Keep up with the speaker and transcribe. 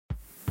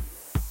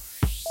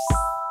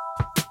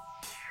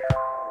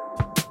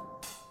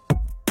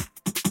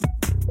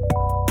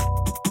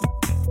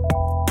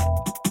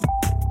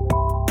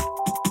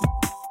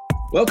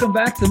Welcome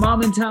back to the Mom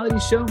Mentality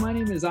Show. My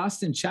name is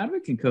Austin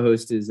Chadwick and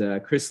co-host is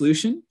Chris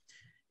Lucian.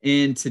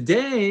 And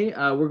today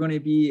we're going to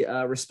be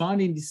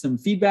responding to some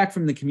feedback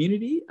from the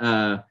community.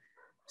 John,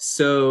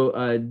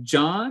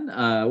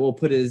 we'll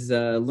put his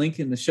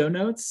link in the show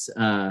notes.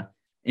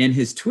 In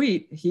his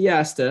tweet, he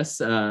asked us,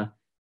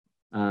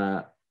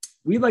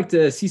 we'd like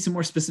to see some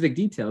more specific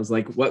details,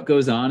 like what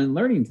goes on in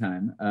learning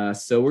time.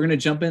 So we're going to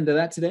jump into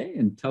that today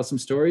and tell some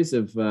stories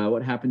of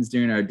what happens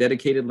during our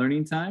dedicated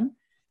learning time.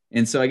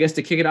 And so I guess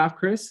to kick it off,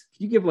 Chris,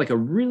 can you give like a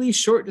really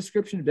short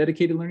description of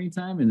dedicated learning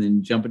time and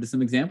then jump into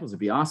some examples? It'd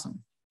be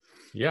awesome.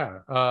 Yeah.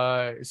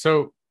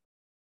 So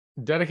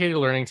dedicated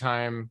learning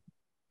time,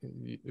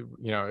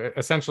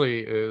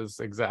 essentially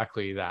is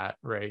exactly that,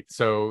 right?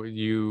 So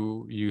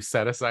you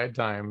set aside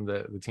time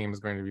that the team is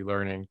going to be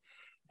learning,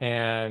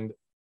 and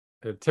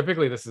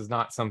typically this is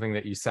not something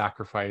that you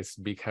sacrifice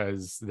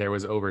because there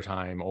was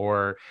overtime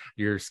or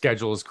your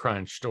schedule is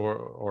crunched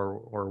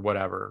or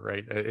whatever,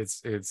 right?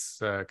 It's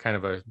kind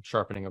of a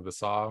sharpening of the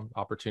saw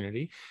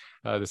opportunity.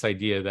 This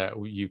idea that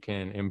you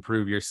can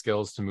improve your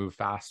skills to move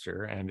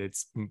faster, and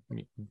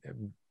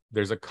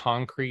there's a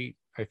concrete,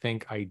 I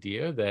think,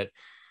 idea that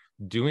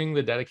doing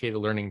the dedicated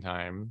learning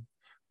time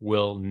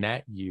will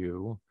net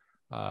you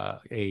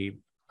a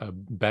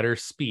better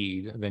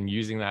speed than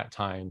using that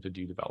time to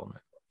do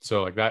development.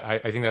 So like that,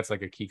 I think that's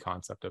like a key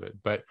concept of it,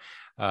 but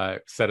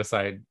set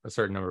aside a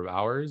certain number of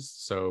hours.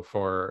 So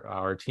for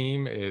our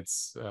team,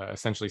 it's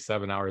essentially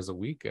 7 hours a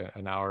week,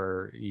 an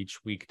hour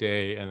each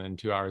weekday, and then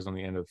 2 hours on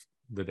the end of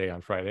the day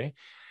on Friday.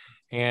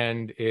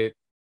 And it,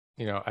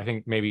 I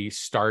think maybe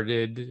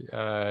started,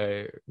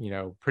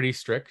 pretty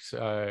strict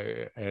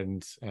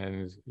and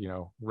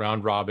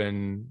round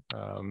robin,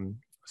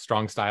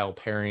 strong style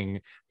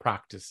pairing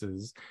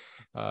practices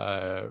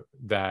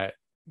that,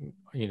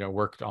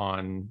 worked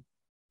on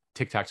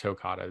tic-tac-toe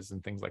katas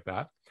and things like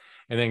that.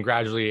 And then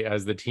gradually,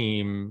 as the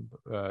team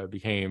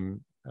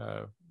became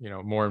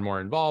more and more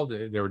involved,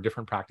 there were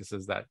different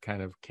practices that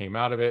kind of came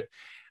out of it.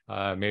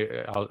 Maybe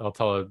I'll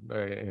tell a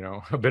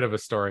bit of a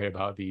story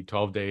about the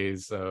 12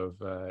 days of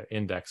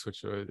index,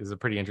 which is a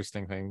pretty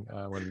interesting thing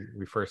when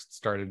we first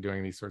started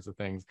doing these sorts of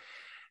things.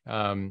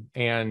 It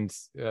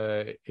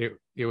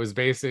was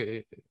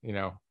basic,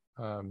 in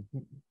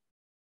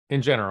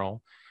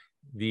general,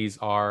 these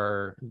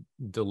are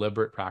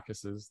deliberate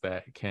practices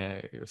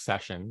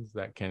sessions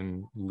that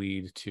can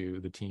lead to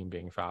the team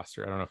being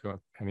faster. I don't know if you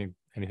want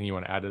anything you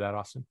want to add to that,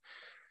 Austin?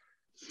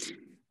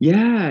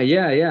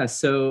 Yeah.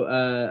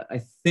 So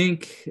I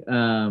think,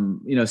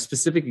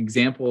 specific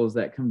examples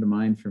that come to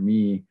mind for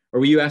me,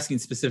 or were you asking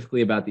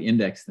specifically about the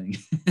index thing?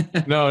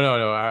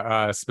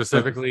 No.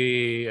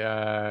 Specifically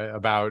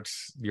about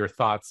your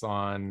thoughts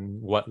on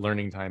what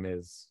learning time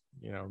is,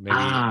 maybe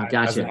gotcha.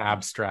 As an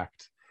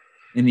abstract.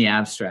 In the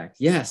abstract.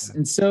 Yes. Yeah.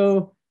 And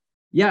so,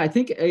 I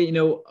think,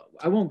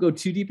 I won't go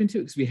too deep into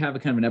it because we have a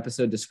kind of an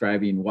episode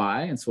describing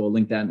why. And so we'll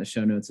link that in the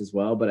show notes as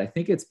well. But I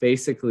think it's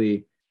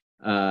basically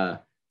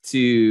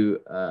to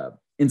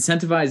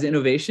incentivize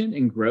innovation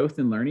and growth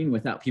and learning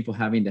without people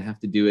having to have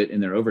to do it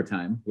in their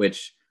overtime,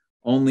 which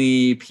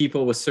only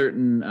people with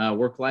certain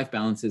work-life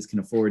balances can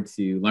afford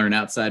to learn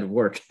outside of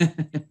work.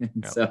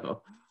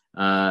 So,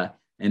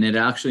 and it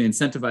actually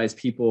incentivizes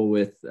people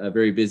with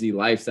very busy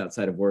lives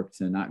outside of work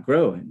to not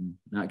grow and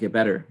not get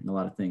better in a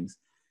lot of things.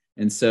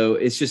 And so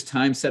it's just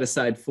time set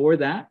aside for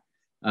that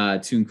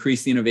to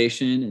increase the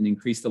innovation and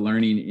increase the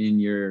learning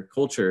in your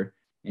culture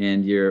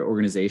and your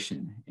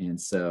organization. And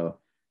so,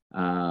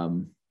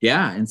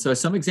 and so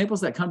some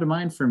examples that come to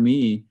mind for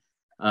me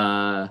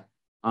on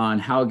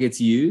how it gets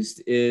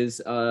used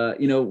is,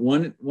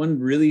 one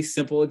really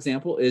simple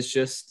example is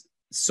just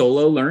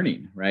solo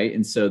learning, right?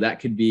 And so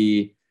that could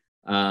be,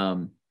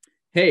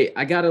 hey,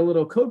 I got a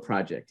little code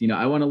project.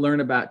 I want to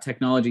learn about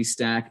technology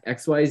stack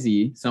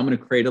XYZ. So I'm going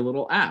to create a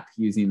little app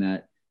using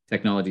that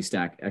technology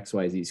stack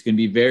XYZ. It's going to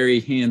be very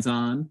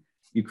hands-on.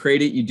 You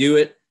create it, you do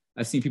it.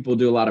 I've seen people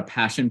do a lot of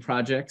passion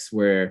projects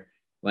where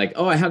like,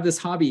 oh, I have this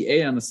hobby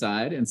A on the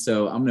side. And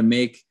so I'm going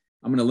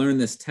to learn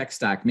this tech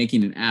stack,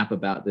 making an app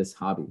about this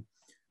hobby.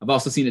 I've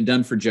also seen it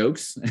done for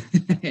jokes,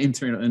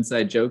 internal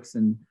inside jokes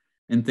and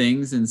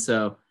things. And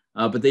so,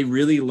 but they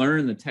really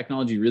learn the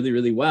technology really,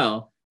 really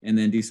well and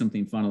then do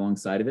something fun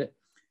alongside of it.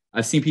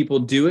 I've seen people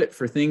do it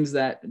for things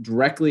that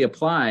directly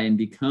apply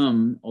and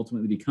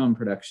ultimately become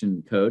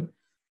production code.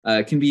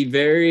 It can be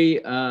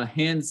very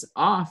hands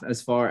off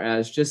as far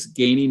as just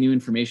gaining new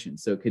information.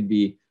 So it could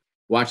be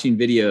watching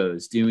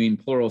videos, doing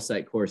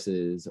Pluralsight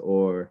courses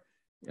or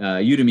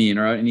Udemy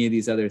or any of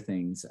these other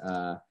things.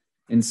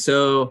 And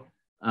so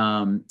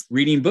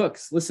reading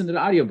books, listen to the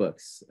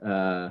audiobooks.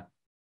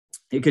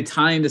 It could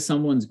tie into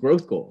someone's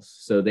growth goals.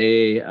 So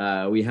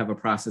we have a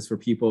process where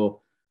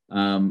people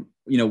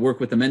work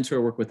with a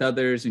mentor, work with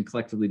others, and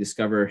collectively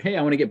discover, hey,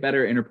 I want to get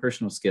better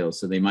interpersonal skills.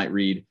 So they might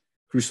read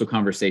Crucial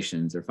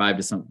Conversations or 5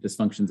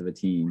 Dysfunctions of a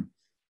Team,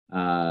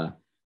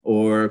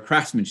 or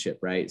craftsmanship,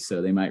 right?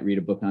 So they might read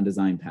a book on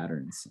design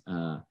patterns.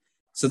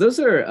 So those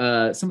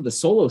are some of the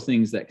solo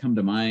things that come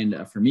to mind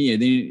for me.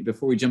 And then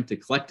before we jump to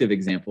collective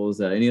examples,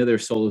 any other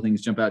solo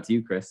things jump out to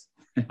you, Chris?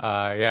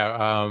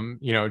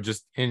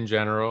 Just in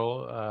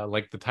general,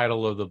 like the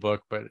title of the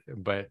book,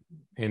 but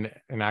in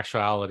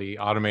actuality,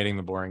 automating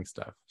the boring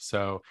stuff.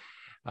 So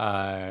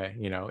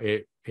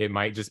it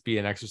might just be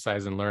an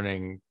exercise in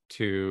learning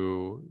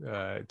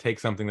to take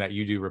something that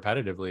you do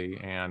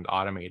repetitively and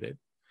automate it.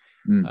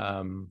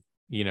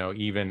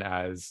 Even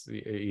as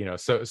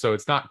so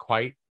it's not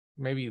quite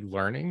maybe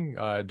learning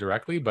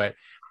directly, but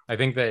I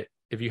think that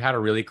if you had a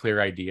really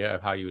clear idea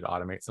of how you would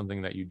automate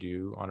something that you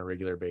do on a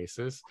regular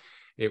basis,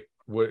 it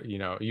would,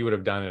 you would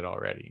have done it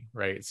already,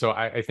 right? So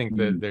I think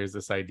that there's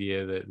this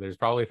idea that there's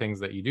probably things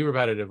that you do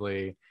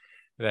repetitively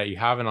that you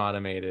haven't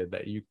automated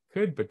that you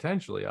could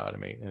potentially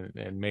automate,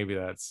 and maybe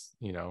that's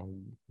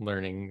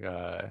learning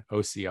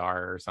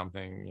OCR or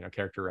something,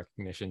 character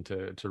recognition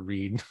to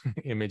read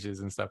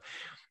images and stuff.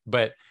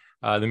 But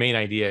the main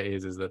idea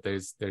is that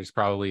there's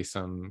probably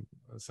some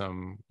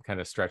kind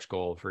of stretch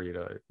goal for you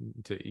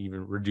to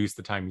even reduce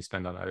the time you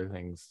spend on other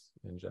things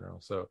in general.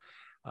 So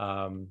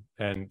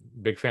and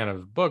big fan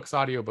of books,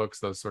 audiobooks,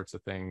 those sorts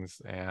of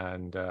things,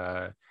 and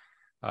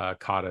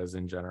katas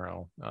in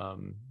general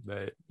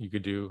that you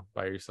could do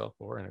by yourself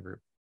or in a group.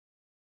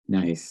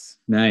 Nice.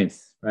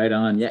 Right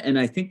on. Yeah. And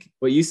I think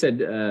what you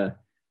said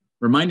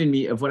reminded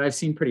me of what I've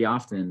seen pretty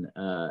often,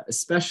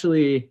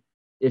 especially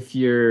if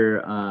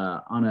you're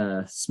on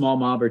a small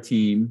mob or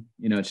team,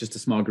 it's just a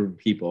small group of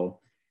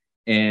people,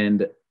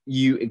 and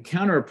you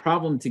encounter a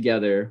problem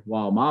together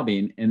while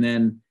mobbing, and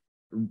then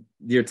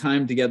your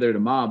time together to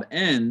mob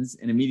ends,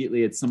 and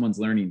immediately it's someone's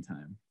learning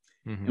time.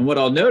 And what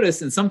I'll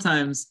notice, and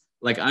sometimes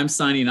like I'm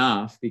signing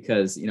off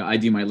because, I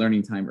do my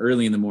learning time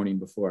early in the morning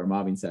before our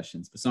mobbing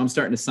sessions. So I'm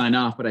starting to sign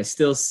off, but I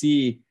still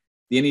see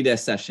the AnyDesk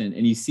session,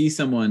 and you see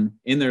someone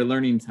in their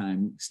learning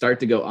time start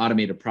to go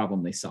automate a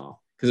problem they saw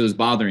because it was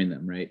bothering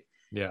them, right?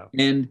 Yeah.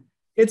 And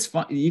it's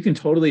fun. You can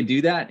totally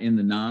do that in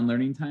the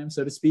non-learning time,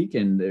 so to speak,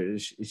 and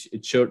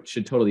it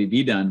should totally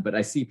be done. But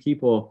I see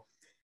people,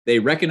 they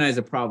recognize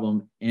a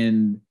problem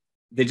and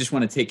they just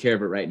want to take care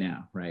of it right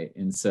now, right?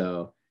 And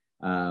so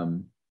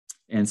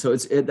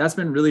that's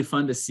been really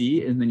fun to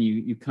see. And then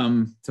you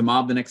come to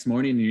mob the next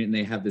morning and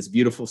they have this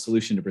beautiful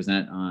solution to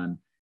present on,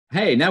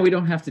 hey, now we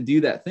don't have to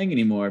do that thing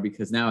anymore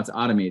because now it's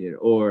automated,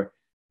 or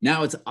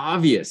now it's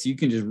obvious. You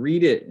can just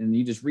read it and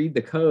you just read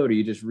the code, or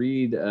you just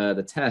read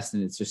the test,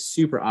 and it's just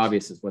super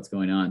obvious is what's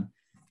going on.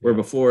 Where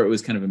before it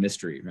was kind of a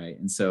mystery, right?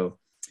 And so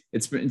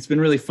it's been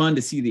really fun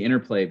to see the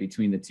interplay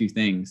between the two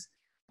things,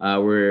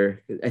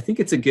 where I think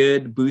it's a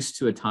good boost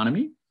to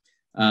autonomy.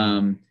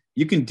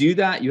 You can do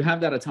that. You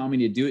have that autonomy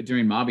to do it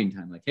during mobbing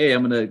time. Like, hey,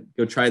 I'm going to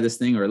go try this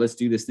thing, or let's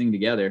do this thing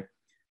together.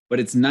 But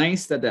it's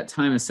nice that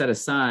time is set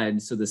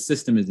aside so the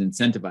system is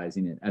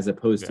incentivizing it as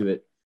opposed to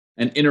it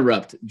an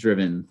interrupt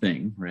driven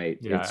thing, right?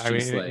 Yeah,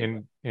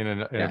 in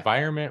an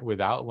environment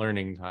without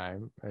learning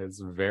time, it's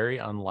very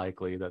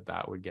unlikely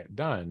that would get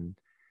done,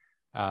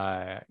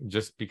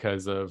 just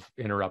because of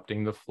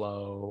interrupting the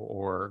flow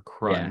or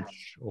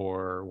crunch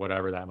or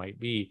whatever that might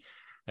be.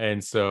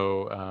 And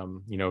so,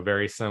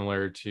 very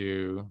similar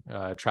to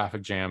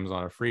traffic jams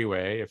on a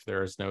freeway, if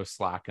there is no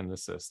slack in the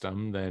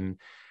system, then,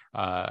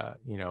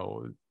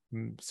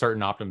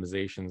 certain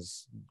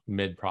optimizations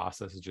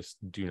mid-process just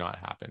do not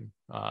happen,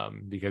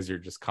 because you're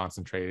just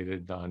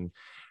concentrated on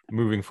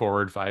moving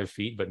forward 5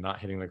 feet, but not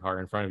hitting the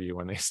car in front of you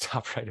when they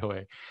stop right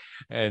away.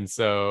 And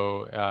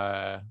so,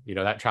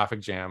 that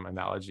traffic jam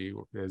analogy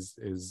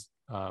is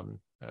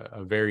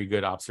a very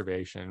good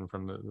observation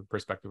from the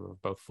perspective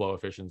of both flow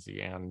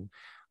efficiency and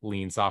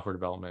lean software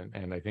development.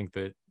 And I think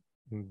that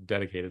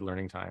dedicated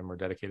learning time or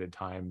dedicated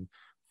time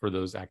for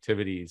those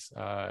activities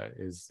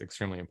is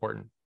extremely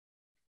important.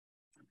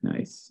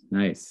 Nice.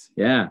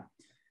 Yeah.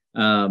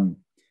 So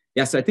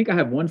I think I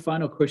have one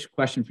final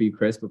question for you,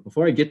 Chris, but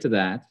before I get to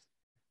that,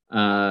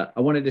 I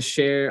wanted to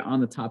share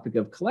on the topic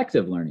of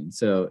collective learning.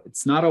 So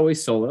it's not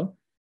always solo.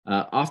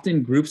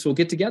 Often groups will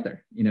get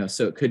together,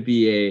 so it could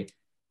be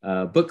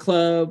a book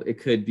club. It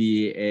could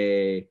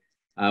be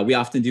we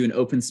often do an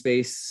open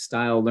space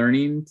style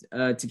learning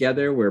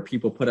together where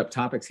people put up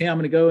topics. Hey, I'm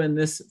going to go in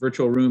this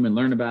virtual room and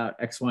learn about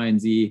X, Y, and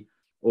Z.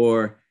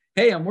 Or,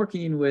 hey, I'm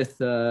working with,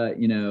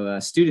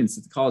 students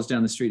at the college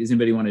down the street. Does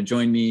anybody want to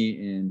join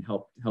me and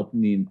help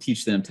me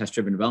teach them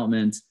test-driven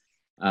development?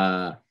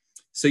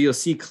 So you'll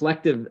see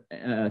collective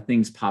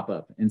things pop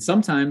up. And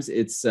sometimes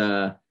it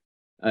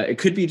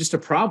could be just a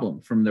problem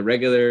from the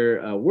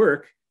regular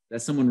work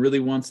that someone really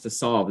wants to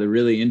solve. They're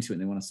really into it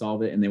and they want to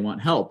solve it and they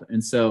want help.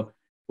 And so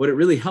what it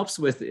really helps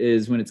with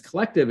is when it's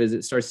collective is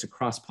it starts to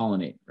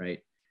cross-pollinate, right?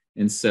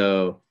 And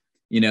so,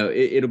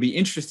 it'll be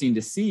interesting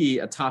to see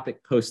a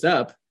topic post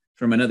up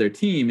from another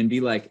team and be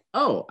like,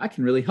 oh, I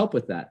can really help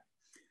with that.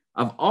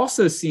 I've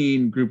also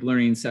seen group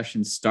learning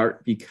sessions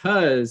start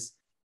because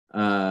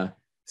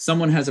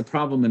someone has a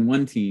problem in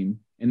one team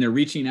and they're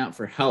reaching out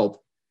for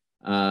help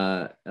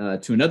to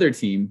another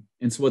team.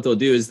 And so what they'll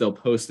do is they'll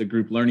post a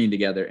group learning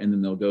together and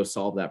then they'll go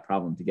solve that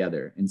problem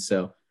together. And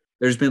so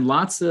there's been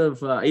lots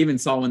of, I even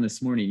saw one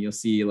this morning. You'll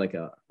see like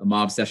a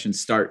mob session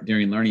start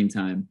during learning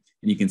time,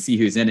 and you can see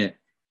who's in it.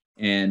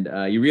 And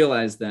you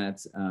realize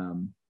that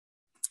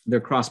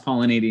they're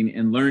cross-pollinating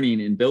and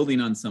learning and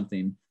building on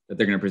something that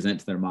they're going to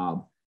present to their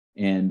mob.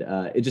 And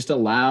it just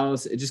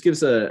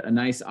gives a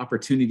nice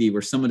opportunity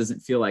where someone doesn't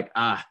feel like,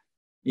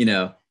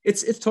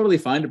 it's totally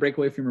fine to break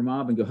away from your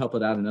mob and go help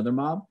it out another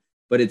mob.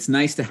 But it's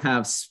nice to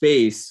have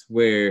space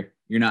where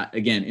you're not,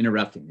 again,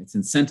 interrupting. It's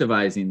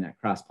incentivizing that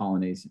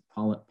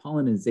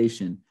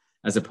cross-pollination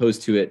as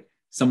opposed to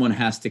someone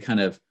has to kind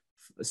of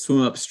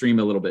swim upstream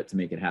a little bit to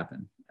make it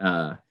happen.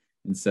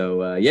 And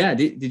so,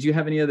 did you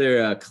have any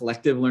other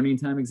collective learning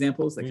time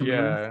examples that come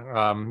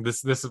around?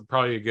 This is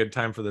probably a good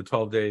time for the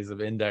 12 days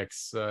of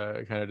index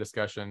kind of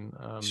discussion.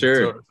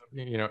 Sure. So,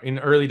 in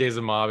early days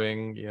of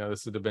mobbing,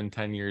 this would have been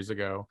 10 years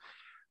ago.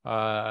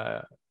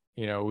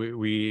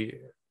 We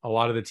a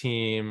lot of the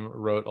team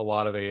wrote a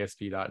lot of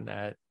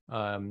ASP.NET,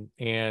 and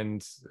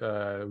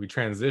we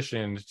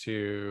transitioned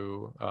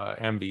to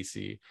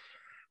MVC.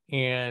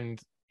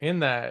 And in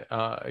that,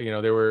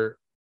 there were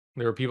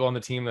people on the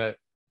team that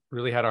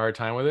really had a hard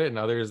time with it, and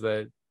others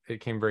that it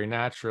came very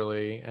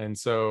naturally. And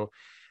so,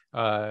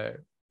 there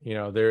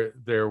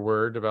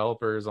were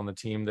developers on the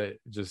team that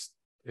just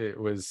it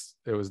was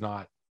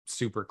not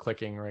super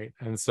clicking, right?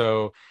 And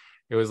so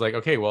it was like,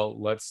 okay,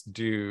 well, let's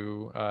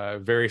do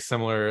very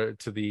similar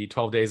to the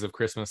 12 Days of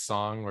Christmas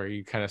song, where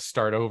you kind of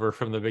start over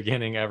from the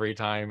beginning every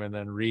time and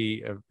then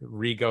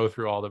re-go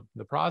through all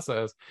the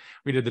process.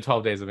 We did the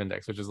 12 Days of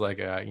Index, which is like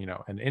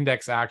an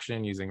index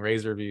action using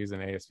Razor views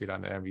and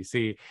ASP.NET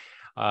MVC.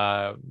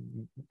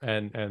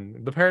 And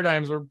the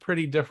paradigms were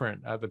pretty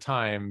different at the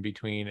time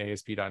between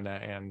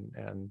ASP.NET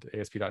and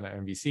ASP.NET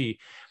MVC.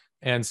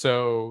 And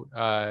so,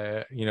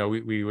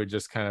 we would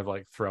just kind of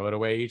like throw it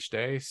away each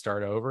day,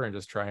 start over, and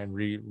just try and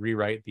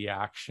rewrite the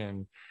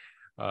action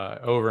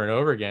over and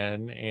over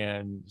again,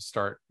 and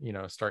start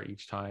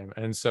each time.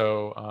 And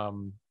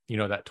so,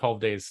 that 12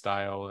 days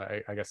style,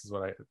 I guess is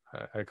what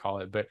I call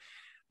it. But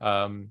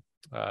and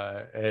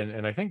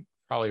I think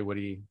probably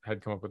Woody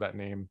had come up with that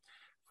name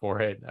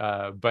for it.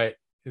 But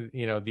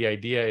the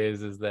idea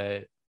is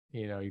that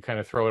you kind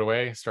of throw it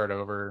away, start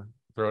over,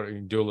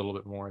 do a little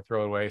bit more,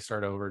 throw it away,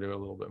 start over, do a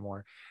little bit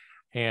more.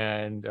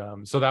 And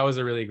so that was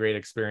a really great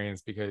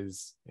experience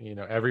because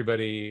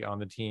everybody on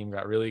the team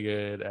got really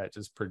good at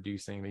just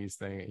producing these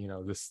things.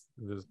 This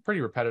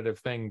pretty repetitive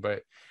thing,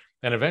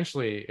 and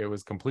eventually it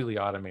was completely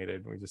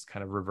automated. We just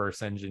kind of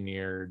reverse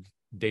engineered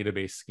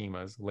database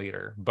schemas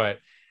later, but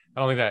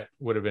I don't think that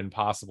would have been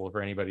possible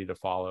for anybody to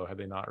follow had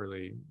they not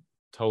really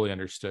totally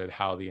understood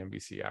how the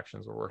MVC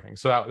actions were working.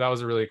 So that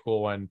was a really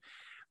cool one.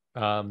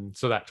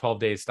 So that 12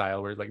 days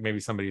style where like maybe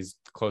somebody's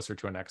closer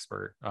to an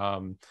expert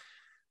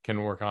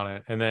can work on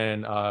it. And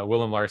then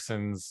Willem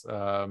Larson's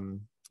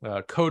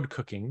code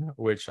cooking,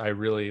 which I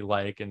really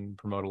like and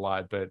promote a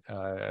lot, but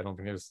I don't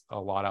think there's a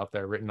lot out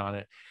there written on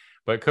it.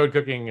 But code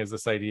cooking is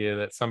this idea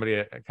that somebody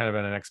at kind of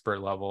at an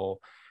expert level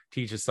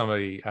teaches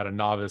somebody at a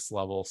novice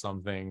level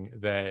something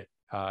that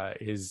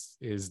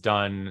is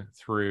done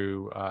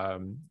through a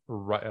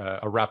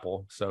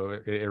REPL. So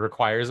it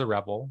requires a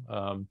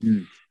REPL,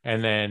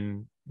 and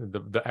then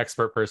the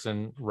expert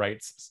person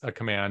writes a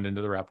command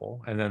into the REPL,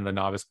 and then the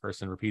novice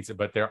person repeats it.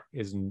 But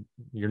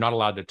you're not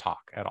allowed to talk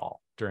at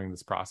all during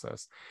this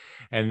process.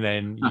 And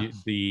then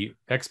the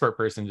expert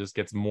person just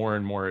gets more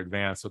and more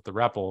advanced with the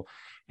REPL.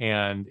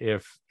 And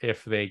if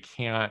they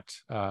can't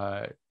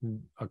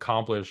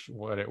accomplish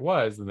what it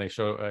was, then they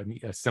show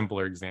a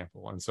simpler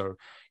example. And so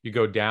you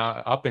go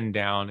up and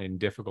down in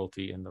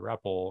difficulty in the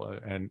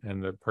REPL,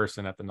 and the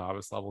person at the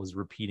novice level is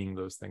repeating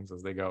those things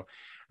as they go.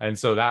 And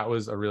so that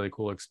was a really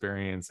cool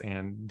experience,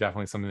 and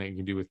definitely something that you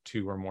can do with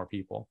 2 or more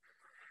people.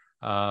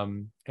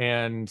 And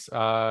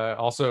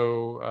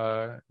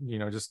also,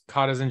 just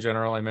katas in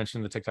general. I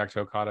mentioned the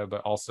tic-tac-toe kata, but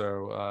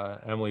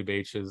also Emily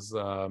Bache's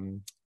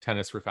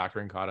tennis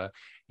refactoring kata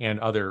and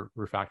other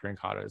refactoring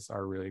katas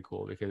are really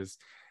cool because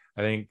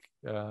I think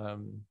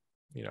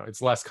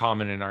it's less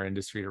common in our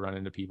industry to run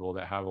into people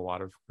that have a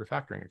lot of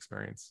refactoring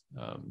experience,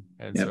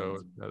 and so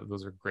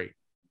those are great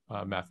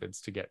methods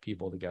to get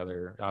people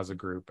together as a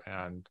group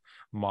and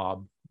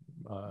mob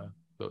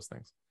those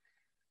things.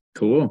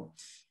 Cool.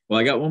 Well,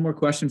 I got one more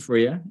question for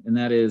you, and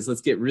that is,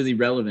 let's get really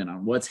relevant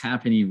on what's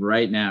happening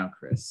right now,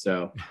 Chris.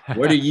 So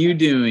what are you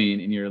doing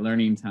in your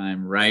learning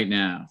time right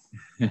now?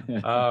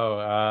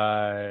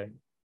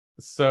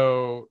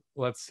 So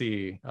let's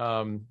see.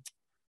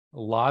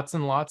 Lots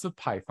and lots of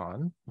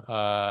Python.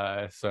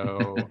 I've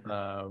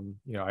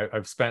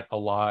spent a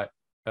lot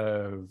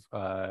of,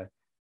 I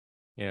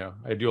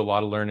do a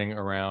lot of learning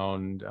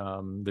around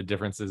the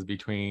differences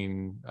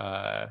between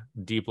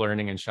deep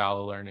learning and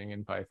shallow learning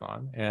in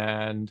Python.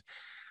 And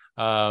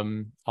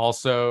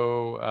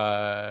also,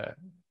 a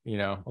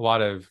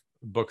lot of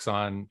books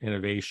on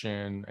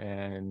innovation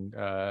and,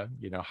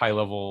 high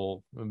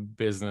level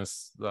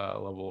business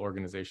level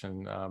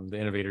organization. The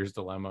Innovator's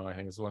Dilemma, I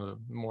think, is one of the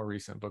more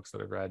recent books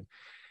that I've read.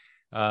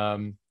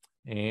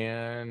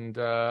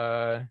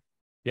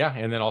 yeah,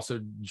 and then also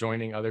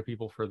joining other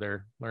people for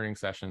their learning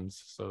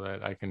sessions so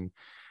that I can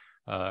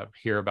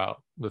hear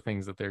about the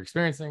things that they're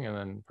experiencing and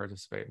then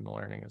participate in the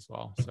learning as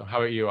well. So how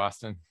about you,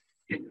 Austin?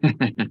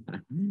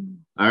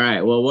 All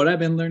right. Well, what I've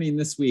been learning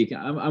this week,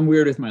 I'm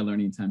weird with my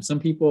learning time. Some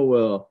people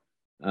will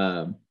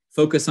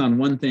focus on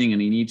one thing,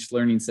 and in each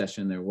learning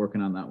session, they're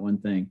working on that one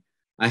thing.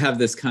 I have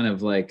this kind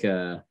of like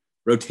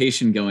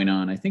rotation going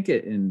on. I think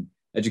in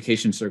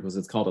education circles,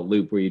 it's called a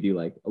loop, where you do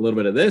like a little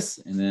bit of this,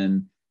 and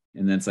then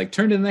it's like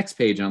turn to the next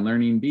page on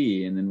learning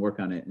B, and then work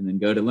on it, and then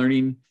go to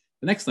learning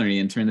the next learning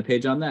and turn the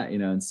page on that.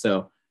 And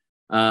so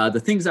the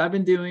things I've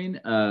been doing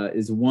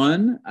is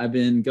one, I've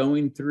been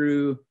going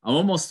through, I'm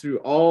almost through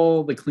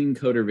all the Clean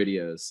Coder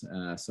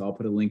videos. So I'll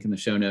put a link in the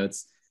show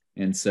notes.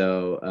 And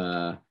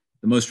so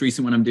the most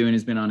recent one I'm doing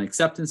has been on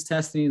acceptance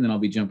testing. Then I'll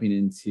be jumping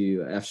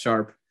into F#.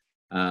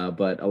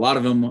 But a lot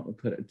of them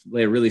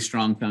lay a really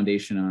strong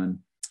foundation on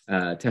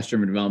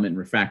test-driven development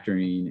and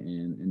refactoring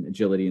and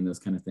agility and those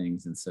kind of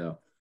things. And so,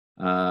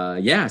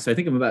 yeah, so I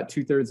think I'm about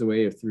 2/3 the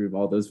way through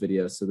all those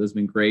videos. So those have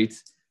been great.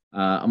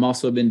 I'm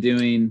also been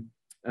doing,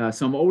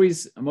 so I'm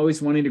always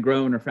wanting to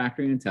grow in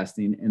refactoring and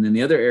testing. And then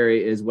the other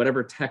area is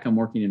whatever tech I'm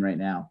working in right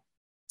now.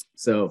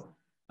 So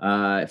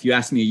if you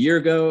asked me a year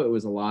ago, it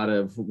was a lot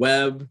of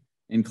web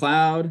and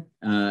cloud.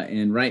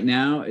 And right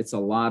now it's a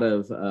lot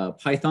of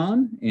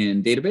Python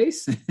and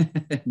database.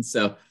 And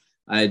so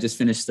I just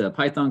finished a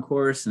Python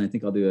course, and I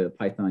think I'll do a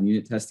Python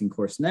unit testing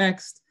course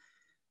next.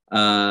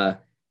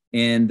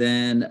 And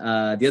then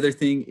the other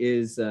thing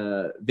is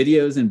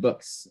videos and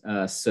books.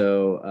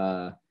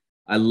 So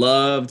I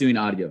love doing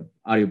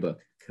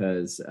audiobook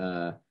because,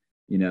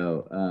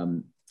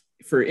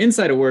 for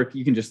inside of work,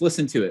 you can just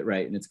listen to it,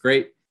 right? And it's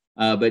great.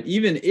 But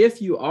even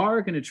if you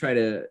are going to try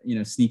to,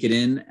 sneak it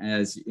in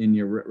as in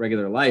your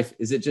regular life,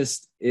 is it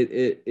just,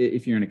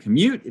 if you're in a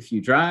commute, if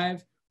you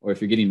drive, or if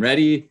you're getting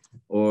ready,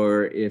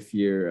 or if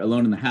you're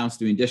alone in the house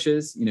doing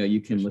dishes, you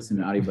can listen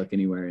to an audiobook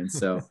anywhere. And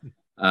so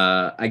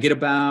I get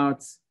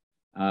about,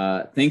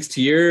 thanks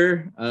to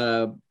your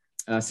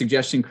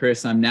suggestion,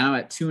 Chris, I'm now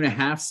at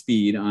 2.5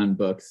 speed on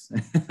books.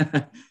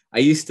 I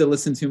used to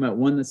listen to them at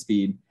 1 the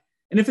speed.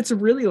 And if it's a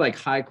really like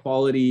high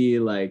quality,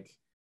 like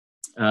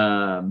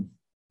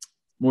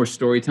more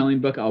storytelling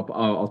book,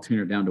 I'll tune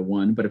it down to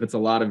 1. But if it's a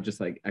lot of just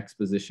like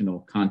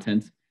expositional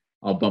content,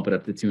 I'll bump it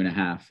up to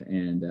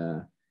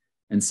 2.5.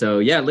 And so,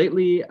 yeah,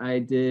 lately I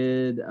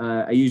did,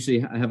 I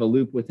have a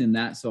loop within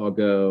that. So I'll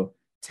go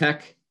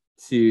tech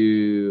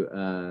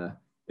to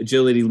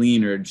agility,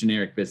 lean, or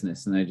generic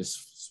business. And I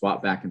just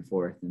swap back and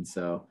forth. And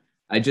so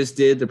I just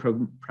did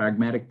the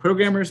Pragmatic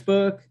Programmer's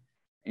book.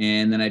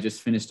 And then I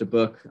just finished a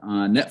book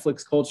on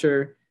Netflix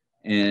culture.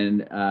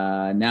 And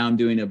now I'm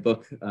doing a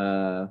book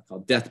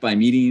called Death by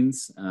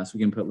Meetings. So we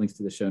can put links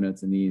to the show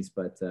notes in these.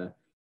 But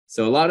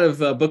so a lot of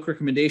book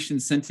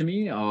recommendations sent to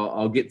me.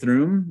 I'll get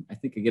through them. I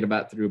think I get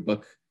about through a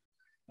book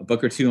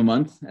or 2 a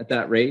month at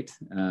that rate.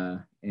 Yeah,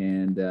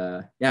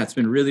 it's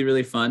been really,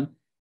 really fun.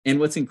 And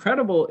what's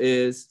incredible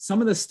is some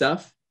of the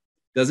stuff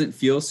doesn't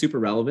feel super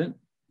relevant,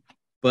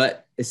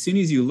 but as soon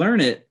as you learn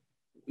it,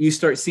 you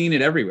start seeing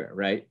it everywhere,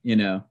 right?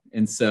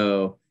 And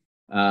so,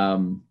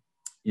 Death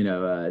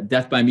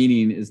by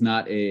Meeting is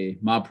not a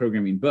mob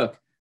programming book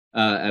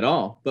at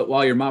all. But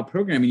while you're mob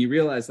programming, you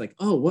realize like,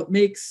 oh, what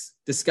makes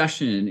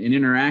discussion and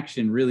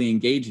interaction really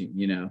engaging,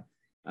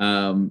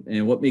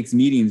 and what makes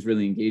meetings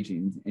really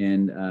engaging.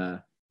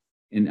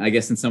 And I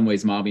guess in some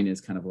ways, mobbing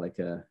is kind of like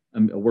a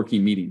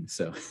working meeting.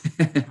 So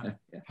yeah.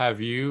 Have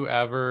you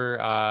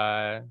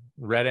ever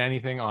read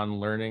anything on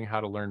learning how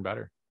to learn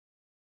better?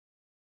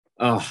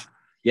 Oh,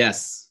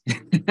 yes.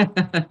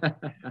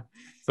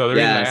 So the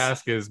reason I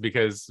ask is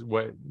because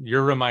what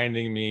you're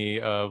reminding me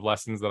of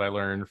lessons that I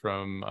learned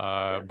from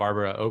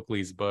Barbara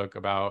Oakley's book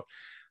about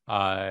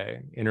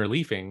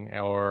interleafing,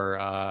 or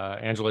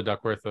Angela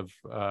Duckworth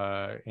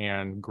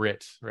and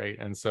grit, right?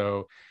 And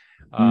so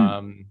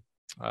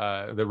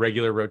the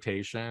regular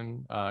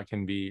rotation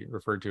can be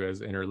referred to as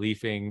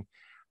interleafing.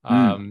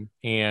 And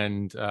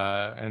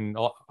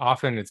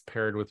often it's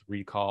paired with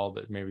recall,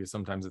 that maybe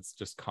sometimes it's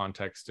just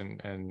context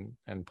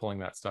and pulling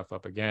that stuff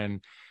up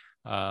again.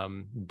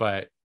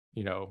 But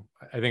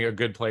I think a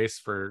good place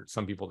for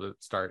some people to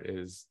start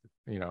is,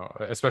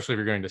 especially if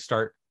you're going to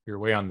start your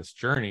way on this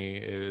journey,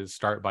 is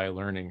start by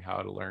learning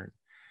how to learn.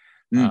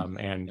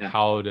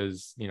 How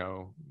does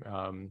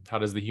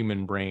the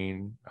human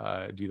brain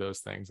do those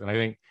things? And I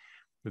think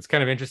it's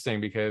kind of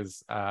interesting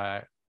because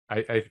I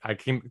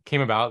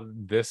came about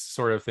this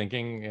sort of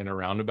thinking in a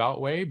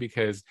roundabout way,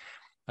 because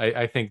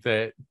I think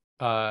that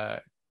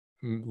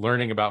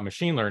learning about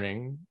machine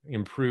learning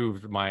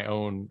improved my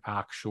own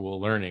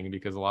actual learning,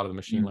 because a lot of the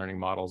machine learning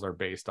models are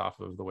based off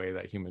of the way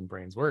that human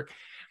brains work.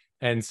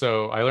 And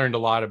so I learned a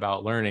lot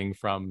about learning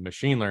from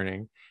machine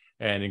learning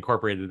and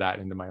incorporated that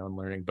into my own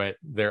learning. But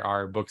there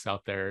are books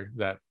out there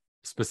that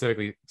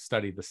specifically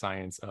study the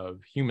science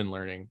of human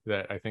learning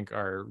that I think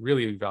are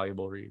really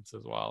valuable reads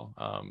as well,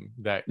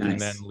 that can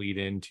then lead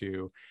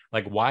into,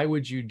 like, why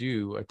would you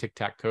do a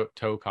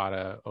tic-tac-toe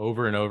kata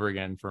over and over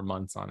again for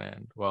months on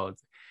end? Well,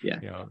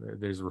 Yeah.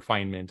 There's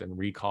refinement and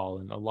recall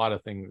and a lot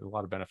of things, a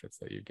lot of benefits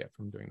that you get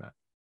from doing that.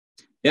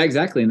 Yeah,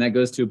 exactly. And that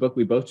goes to a book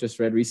we both just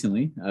read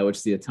recently, which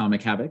is The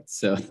Atomic Habit.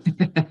 So,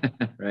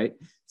 right.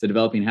 So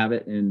developing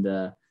habit.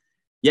 And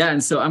yeah,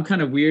 and so I'm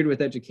kind of weird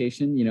with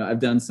education. I've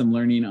done some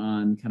learning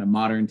on kind of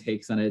modern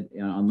takes on it,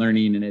 on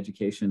learning and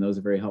education. Those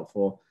are very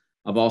helpful.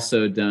 I've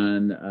also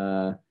done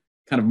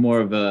kind of more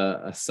of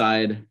a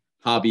side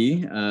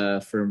hobby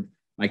for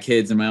my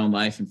kids and my own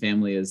life and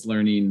family is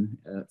learning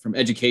from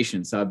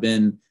education. So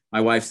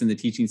my wife's in the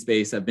teaching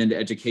space. I've been to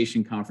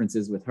education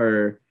conferences with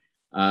her.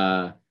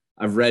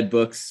 I've read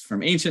books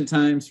from ancient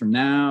times, from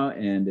now,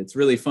 and it's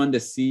really fun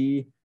to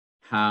see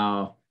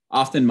how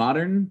often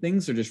modern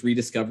things are just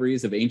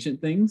rediscoveries of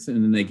ancient things,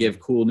 and then they give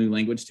cool new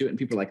language to it, and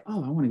people are like,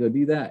 "Oh, I want to go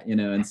do that,"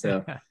 and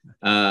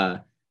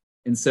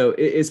so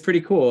it's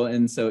pretty cool.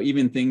 And so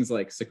even things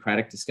like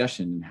Socratic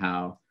discussion and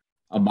how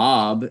a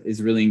mob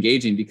is really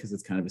engaging because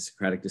it's kind of a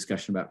Socratic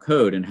discussion about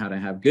code and how to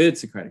have good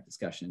Socratic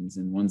discussions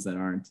and ones that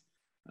aren't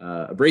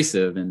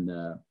abrasive,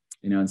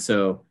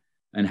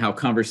 and how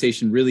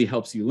conversation really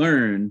helps you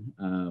learn.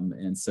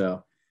 And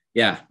so,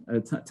 yeah, a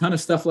ton of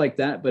stuff like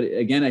that. But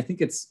again, I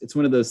think it's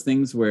one of those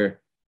things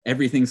where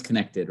everything's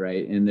connected,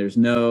 right? And there's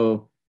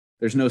no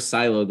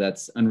silo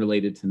that's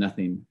unrelated to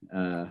nothing.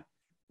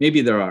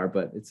 Maybe there are,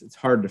 but it's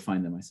hard to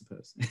find them, I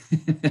suppose.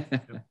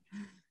 Yep.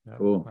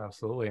 Cool.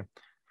 Absolutely.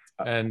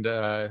 And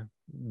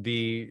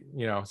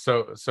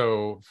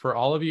so for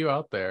all of you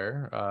out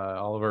there,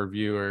 all of our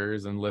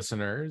viewers and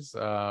listeners,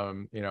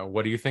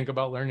 what do you think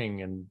about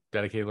learning and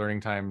dedicated learning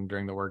time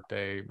during the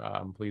workday?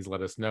 Please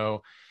let us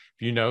know.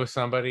 If you know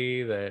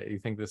somebody that you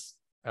think this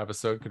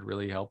episode could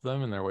really help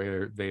them in their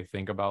way they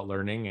think about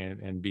learning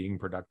and being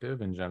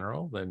productive in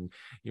general, then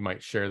you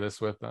might share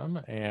this with them.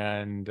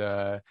 And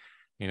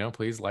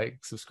please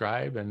like,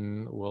 subscribe,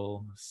 and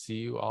we'll see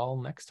you all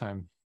next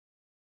time.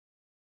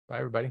 Bye,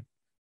 everybody.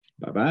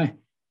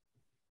 Bye-bye.